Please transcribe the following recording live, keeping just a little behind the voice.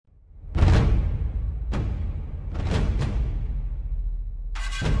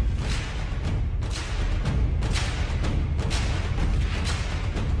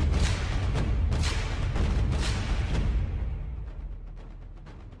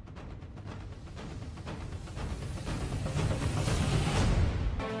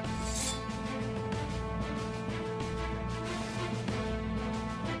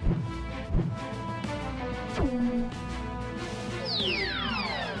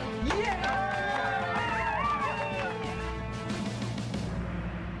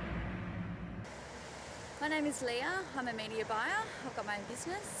is Leah. I'm a media buyer. I've got my own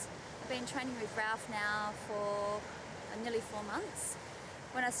business. I've been training with Ralf now for nearly 4 months.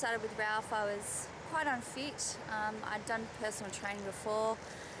 When I started with Ralf, I was quite unfit. I'd done personal training before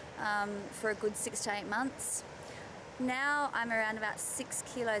for a good 6 to 8 months. Now I'm around about 6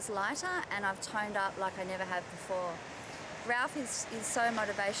 kilos lighter and I've toned up like I never have before. Ralf is so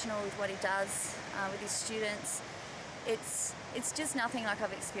motivational with what he does with his students. It's just nothing like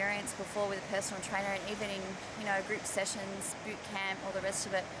I've experienced before with a personal trainer, and even in group sessions, boot camp, all the rest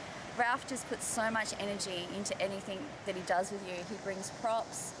of it. Ralf just puts so much energy into anything that he does with you. He brings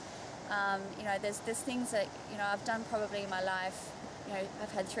props. There's things that I've done probably in my life.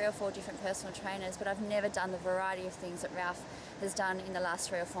 I've had 3 or 4 different personal trainers, but I've never done the variety of things that Ralf has done in the last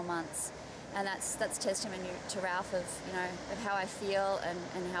 3 or 4 months. And that's testimony to Ralf of how I feel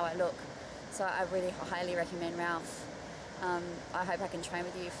and how I look. So I really highly recommend Ralf. I hope I can train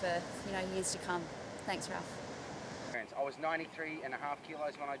with you for years to come. Thanks, Ralf. I was 93.5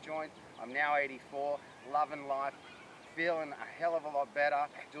 kilos when I joined. I'm now 84, loving life, feeling a hell of a lot better.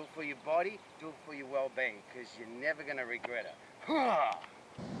 Do it for your body, do it for your well-being, because you're never going to regret it.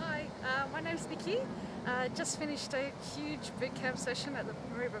 Hi, my name's Nikki. Just finished a huge bootcamp session at the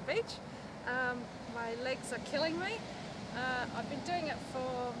Maroubra beach. My legs are killing me. I've been doing it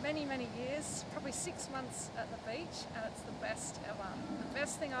for many years, probably 6 months at the beach, and it's the best ever. The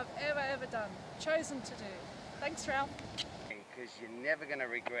best thing I've ever done, chosen to do. Thanks, Ralf. Because you're never going to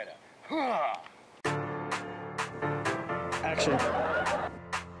regret it. Action.